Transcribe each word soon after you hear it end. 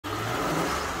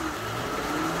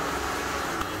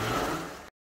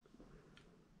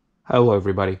Hello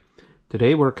everybody.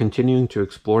 Today we're continuing to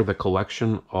explore the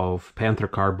collection of Panther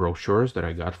car brochures that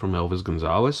I got from Elvis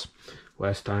Gonzales.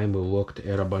 Last time we looked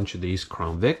at a bunch of these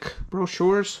Crown Vic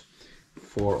brochures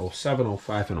for 07,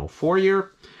 05, and 04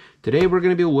 year. Today we're going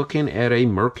to be looking at a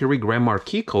Mercury Grand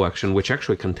Marquis collection, which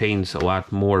actually contains a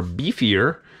lot more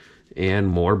beefier and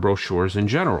more brochures in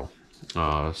general.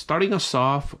 Starting us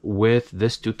off with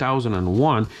this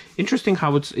 2001. Interesting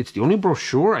how it's the only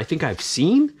brochure I think I've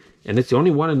seen, and it's the only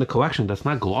one in the collection that's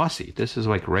not glossy. This is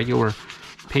like regular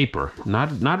paper, not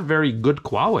very good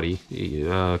quality,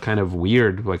 kind of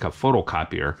weird, like a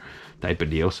photocopier type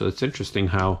of deal. So it's interesting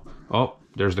how, oh,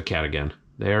 there's the cat again.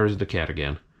 There's the cat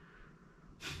again.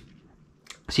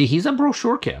 See, he's a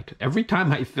brochure cat. Every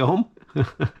time I film,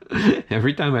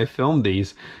 every time I film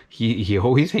these, he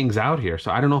always hangs out here. So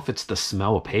I don't know if it's the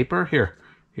smell of paper.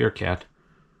 Here, cat.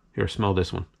 Here, smell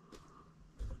this one.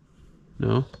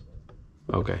 No?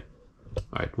 Okay.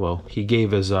 All right, well, he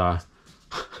gave his, and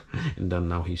then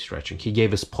now he's stretching. He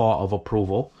gave his paw of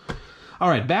approval. All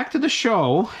right, back to the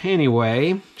show.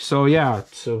 Anyway, so yeah,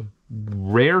 it's a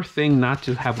rare thing not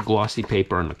to have glossy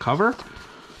paper on the cover.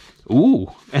 Ooh,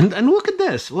 and look at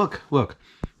this. Look.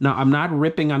 Now, I'm not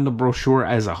ripping on the brochure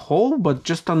as a whole, but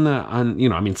just on I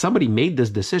mean, somebody made this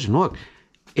decision. Look,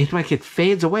 it's like it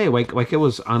fades away, like it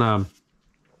was on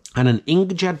an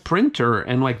inkjet printer,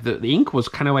 and like the ink was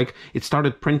kind of like, it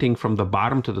started printing from the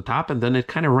bottom to the top, and then it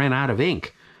kind of ran out of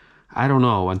ink. I don't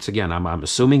know. Once again, I'm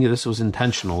assuming this was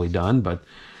intentionally done, but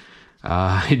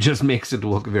it just makes it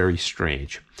look very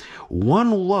strange.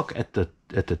 One look at the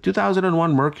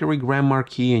 2001 Mercury Grand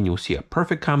Marquis, and you'll see a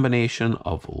perfect combination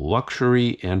of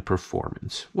luxury and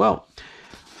performance. Well,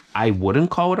 I wouldn't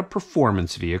call it a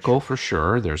performance vehicle for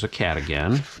sure. There's a cat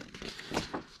again.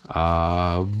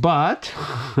 But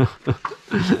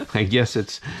I guess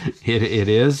it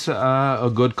is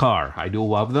a good car. I do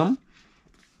love them.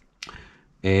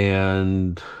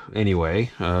 And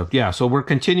anyway, yeah, so we're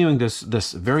continuing this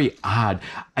very odd.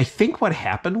 I think what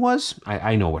happened was,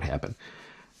 I know what happened.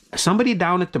 Somebody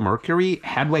down at the Mercury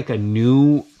had like a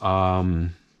new,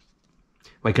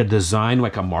 like a design,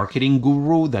 like a marketing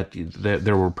guru that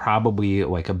there were probably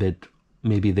like a bit,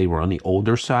 maybe they were on the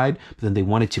older side, but then they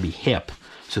wanted to be hip.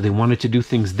 So they wanted to do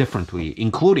things differently,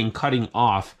 including cutting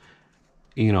off,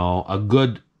 a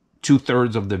good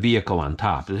 2/3 of the vehicle on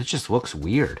top. It just looks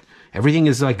weird. Everything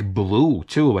is like blue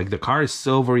too. Like the car is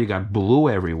silver. You got blue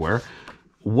everywhere.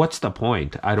 What's the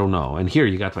point? I don't know. And here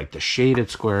you got like the shaded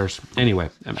squares. Anyway,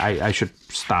 I should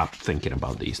stop thinking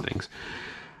about these things.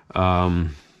 All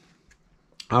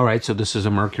right, so this is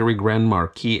a Mercury Grand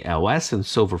Marquis LS in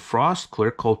Silver Frost,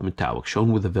 clear coat metallic,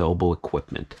 shown with available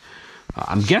equipment.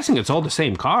 I'm guessing it's all the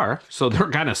same car, so they're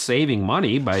kind of saving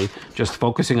money by just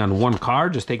focusing on one car,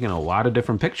 just taking a lot of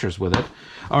different pictures with it.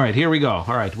 All right, here we go.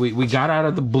 All right, we got out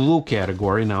of the blue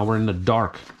category. Now we're in the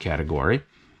dark category.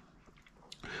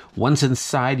 Once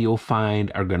inside, you'll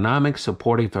find ergonomic,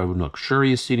 supportive, and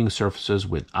luxurious seating surfaces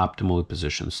with optimally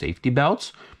positioned safety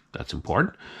belts. That's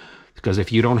important, because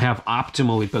if you don't have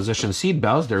optimally positioned seat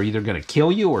belts, they're either going to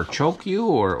kill you or choke you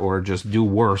or just do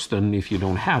worse than if you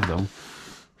don't have them.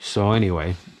 So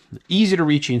anyway, easy to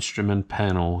reach instrument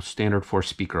panel, standard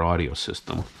 4-speaker audio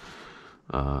system.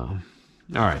 All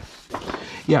right.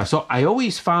 Yeah, so I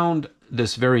always found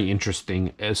this very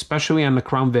interesting, especially on the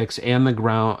Crown Vics and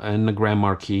the Grand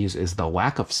Marquis, is the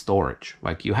lack of storage.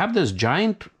 Like you have this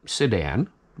giant sedan,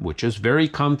 which is very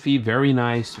comfy, very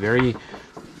nice, very,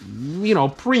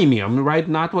 premium, right?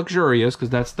 Not luxurious, because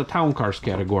that's the town cars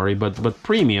category, but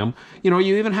premium. You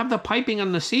even have the piping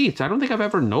on the seats. I don't think I've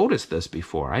ever noticed this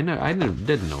before. I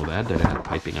didn't know that it had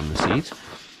piping on the seats.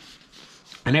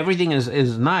 And everything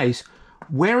is nice.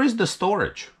 Where is the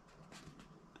storage?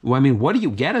 Well, I mean, what do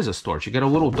you get as a storage? You get a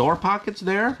little door pockets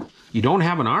there. You don't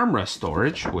have an armrest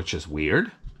storage, which is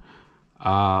weird.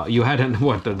 You had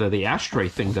the ashtray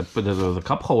thing, the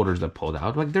cup holders that pulled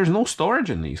out. Like, there's no storage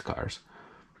in these cars.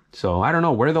 So I don't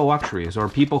know where the luxury is, or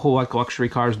people who like luxury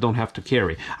cars don't have to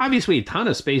carry. Obviously, a ton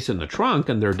of space in the trunk,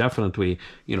 and they're definitely,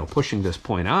 pushing this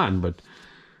point on, but,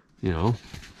 they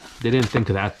didn't think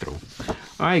of that through.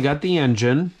 All right, got the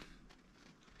engine.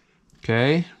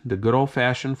 Okay, the good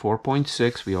old-fashioned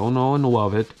 4.6. We all know and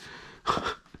love it.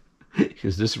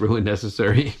 Is this really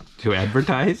necessary to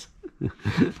advertise?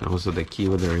 Also the key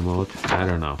with the remote. I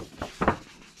don't know.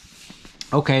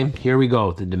 Okay, here we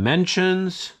go. The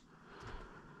dimensions.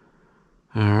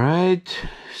 All right,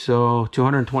 so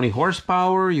 220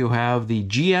 horsepower. You have the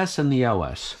GS and the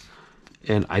LS.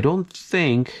 And I don't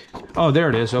think... Oh, there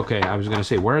it is. Okay, I was going to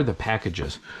say, where are the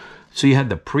packages? So you had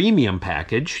the premium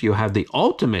package, you have the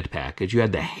ultimate package, you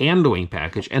had the handling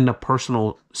package, and the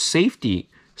personal safety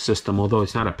system, although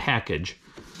it's not a package.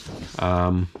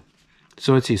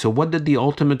 So let's see. So what did the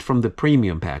Ultimate from the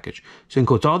premium package? So it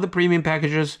includes all the premium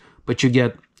packages, but you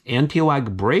get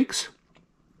anti-lag brakes,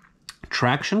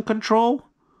 traction control,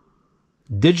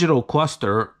 digital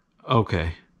cluster.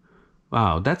 Okay.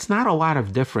 Wow, that's not a lot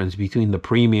of difference between the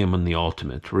premium and the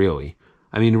Ultimate, really.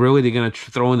 I mean, really, they're going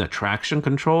to throw in the traction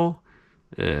control?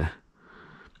 And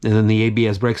then the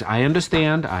ABS brakes. I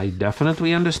understand. I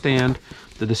definitely understand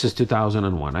that this is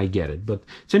 2001. I get it. But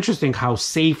it's interesting how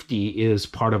safety is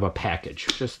part of a package.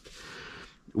 Just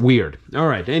weird. All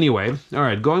right. Anyway. All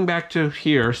right. Going back to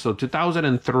here. So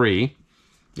 2003,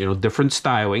 different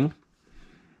styling,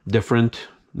 different,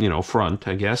 front,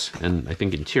 I guess. And I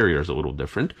think interior is a little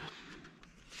different.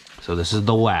 So this is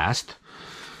the last,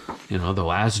 the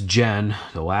last gen,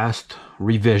 the last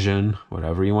revision,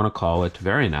 whatever you want to call it.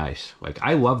 Very nice. Like,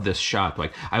 I love this shot.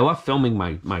 Like, I love filming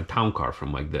my town car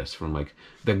from like this, from like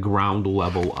the ground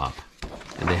level up.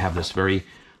 And they have this very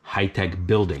high-tech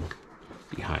building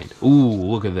behind. Ooh,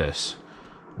 look at this.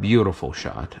 Beautiful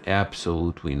shot.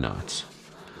 Absolutely nuts.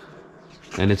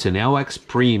 And it's an LX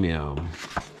Premium.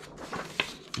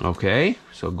 Okay,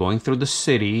 so going through the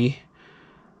city.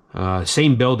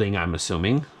 Same building, I'm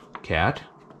assuming. Cat.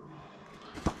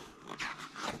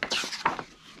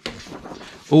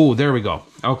 Oh, there we go.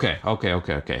 Okay.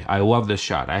 I love this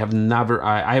shot. I have never,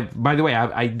 by the way,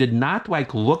 I did not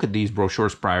look at these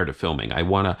brochures prior to filming. I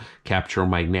want to capture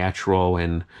my natural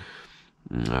and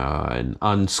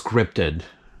unscripted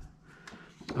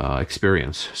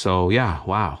experience. So yeah,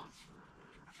 wow.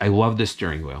 I love this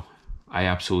steering wheel. I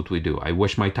absolutely do. I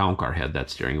wish my town car had that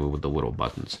steering wheel with the little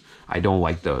buttons. I don't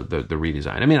like the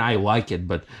redesign. I mean, I like it,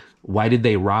 but why did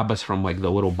they rob us from like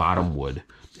the little bottom wood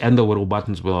and the little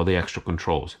buttons with all the extra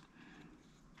controls?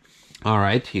 All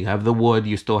right, you have the wood.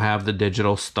 You still have the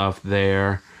digital stuff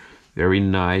there. Very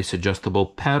nice. Adjustable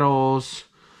pedals.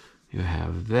 You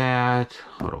have that.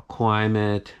 Little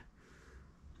climate.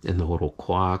 And the little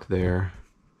clock there.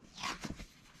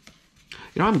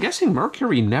 I'm guessing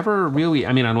Mercury never really,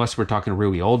 I mean, unless we're talking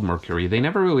really old Mercury, they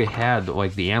never really had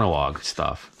like the analog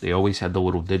stuff. They always had the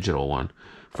little digital one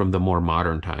from the more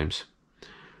modern times.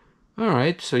 All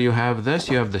right, so you have this.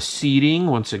 You have the seating.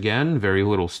 Once again, very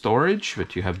little storage,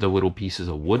 but you have the little pieces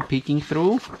of wood peeking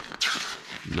through.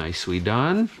 Nicely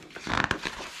done.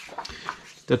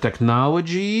 The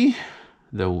technology,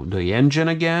 the engine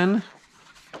again.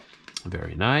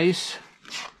 Very nice.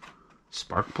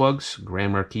 Spark plugs,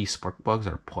 Grand Marquis spark plugs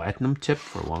are platinum tipped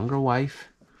for longer life.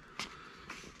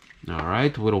 All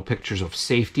right, little pictures of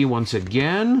safety once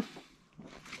again.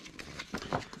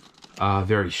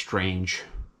 Very strange,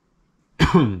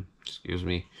 excuse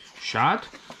me, shot.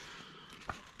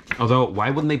 Although,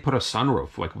 why wouldn't they put a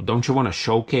sunroof? Like, don't you want to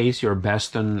showcase your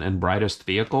best and brightest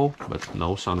vehicle? But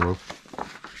no sunroof.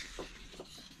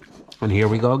 And here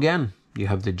we go again. You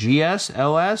have the GS,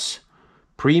 LS,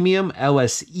 Premium,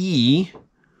 LSE.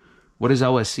 What does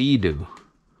LSE do?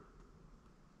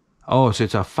 Oh, so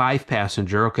it's a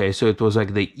 5-passenger. Okay, so it was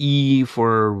like the E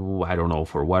for, I don't know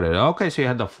for what. Okay, so you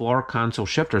had the floor console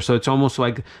shifter. So it's almost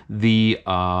like the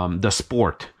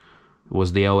Sport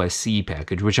was the LSE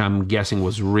package, which I'm guessing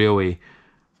was really,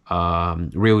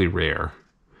 really rare.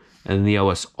 And the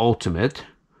LS Ultimate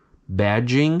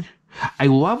badging. I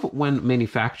love when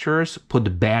manufacturers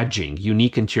put badging,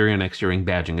 unique interior and exterior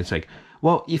badging. It's like,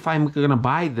 well, if I'm going to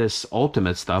buy this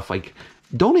Ultimate stuff, like,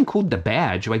 don't include the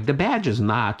badge. Like, the badge is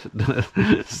not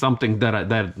something that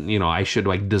I should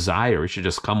like desire. It should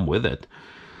just come with it.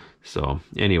 So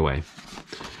anyway,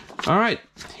 all right,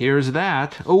 here's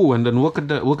that. Oh, and then look at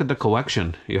the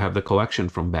collection. You have the collection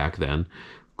from back then: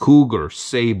 Cougar,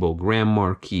 Sable, Grand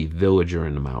Marquis, Villager,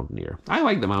 and the Mountaineer. I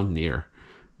like the Mountaineer,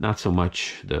 not so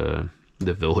much the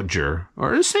Villager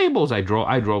or the Sables. I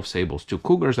drove Sables too.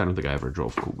 Cougars, I don't think I ever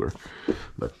drove Cougar.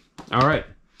 But all right,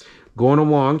 going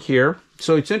along here.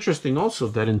 So it's interesting also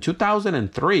that in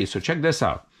 2003, so check this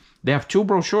out. They have 2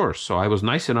 brochures. So I was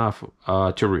nice enough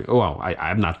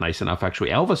I'm not nice enough, actually.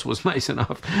 Elvis was nice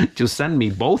enough to send me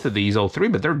both of these 03,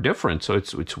 but they're different. So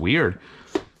it's weird.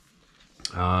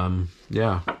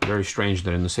 Yeah, very strange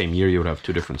that in the same year you would have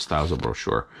 2 different styles of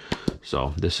brochure.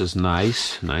 So this is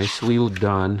nice, nicely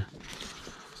done.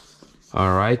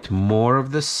 All right, more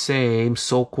of the same.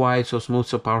 So quiet, so smooth,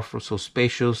 so powerful, so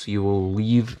spacious. It will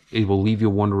leave you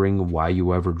wondering why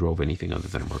you ever drove anything other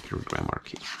than a Mercury Grand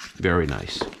Marquis. Very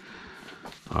nice.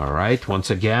 All right, once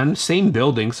again, same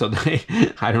building. So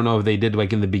I don't know if they did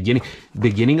like in the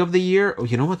beginning of the year. Oh,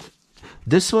 you know what?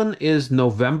 This one is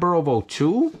November of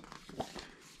 02,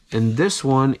 and this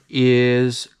one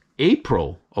is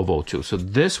April of 02. So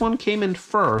this one came in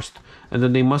first, and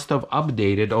then they must have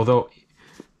updated. Although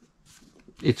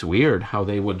It's weird how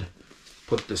they would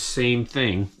put the same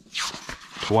thing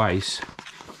twice,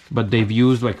 but they've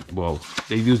used like, well,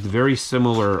 they've used very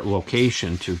similar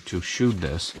location to shoot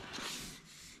this.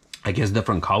 I guess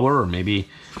different color, or maybe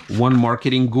one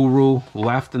marketing guru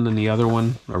left and then the other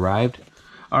one arrived.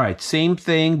 All right, same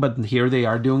thing, but here they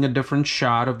are doing a different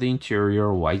shot of the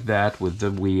interior like that with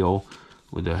the wheel,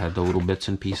 with had the little bits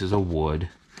and pieces of wood.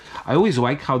 I always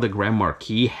like how the Grand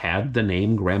Marquis had the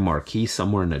name Grand Marquis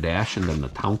somewhere in the dash and then the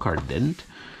town car didn't.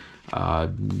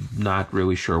 Not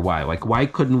really sure why. Like, why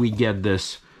couldn't we get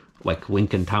this like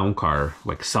Lincoln town car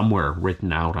like somewhere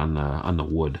written out on the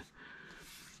wood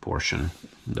portion?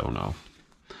 Don't know.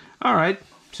 All right,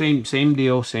 same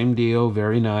deal, same deal.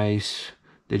 Very nice.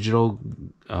 Digital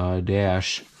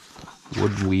dash,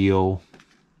 wood wheel.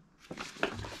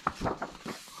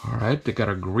 All right, they got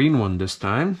a green one this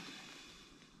time.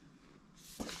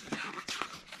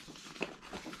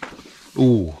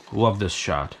 Ooh, love this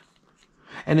shot.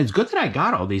 And it's good that I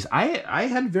got all these. I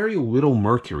had very little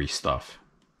Mercury stuff.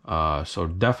 So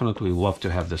definitely love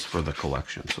to have this for the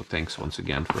collection. So thanks once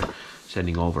again for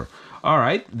sending over. All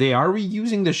right, they are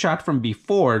reusing the shot from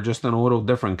before, just in a little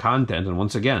different content. And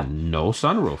once again, no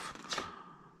sunroof.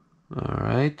 All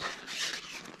right.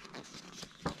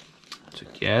 Once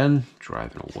again,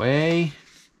 driving away.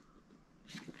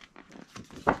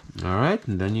 All right,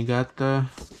 and then you got the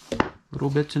little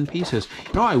bits and pieces.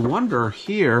 You know, I wonder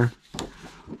here,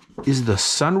 is the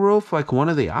sunroof like one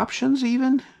of the options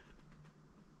even?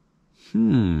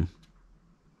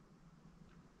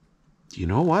 You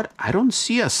know what? I don't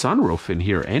see a sunroof in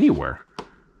here anywhere.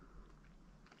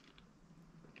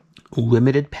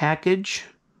 Limited package?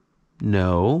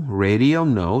 No. Radio?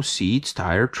 No. Seats,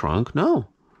 tire, trunk? No.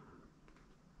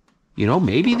 You know,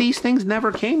 maybe these things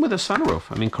never came with a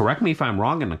sunroof. I mean, correct me if I'm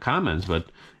wrong in the comments, but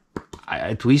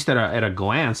at least at a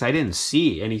glance, I didn't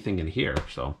see anything in here.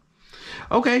 So,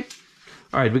 okay.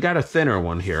 All right, we got a thinner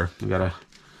one here. We got a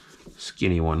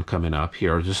skinny one coming up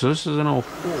here. This is an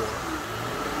 04.